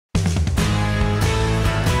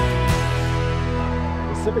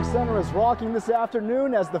Civic Center is rocking this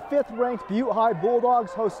afternoon as the 5th-ranked Butte High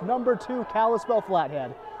Bulldogs host number 2 Kalispell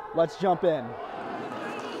Flathead. Let's jump in.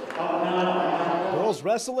 Girls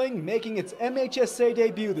wrestling making its MHSA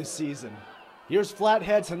debut this season. Here's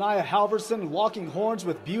Flathead's Hanaya Halverson locking horns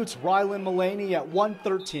with Butte's Rylan Mullaney at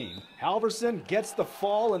 1:13. Halverson gets the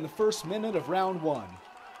fall in the first minute of round 1.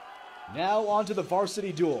 Now on to the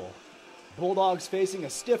varsity duel. Bulldogs facing a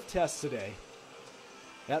stiff test today.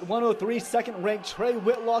 At 1:03, second-ranked Trey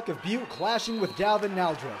Whitlock of Butte clashing with Dalvin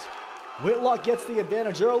Naldret. Whitlock gets the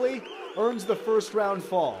advantage early, earns the first-round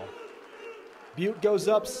fall. Butte goes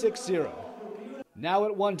up 6-0. Now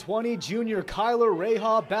at 1:20, junior Kyler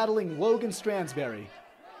Reha battling Logan Stransberry.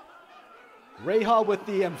 Reha with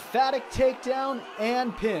the emphatic takedown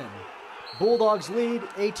and pin. Bulldogs lead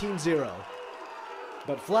 18-0.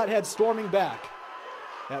 But Flathead storming back.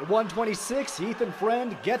 At 1:26, Ethan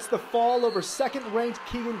Friend gets the fall over second-ranked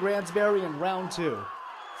Keegan Gransberry in round 2.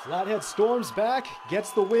 Flathead storms back,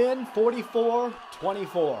 gets the win,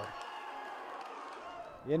 44-24.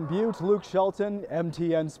 In Butte, Luke Shelton,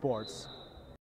 MTN Sports.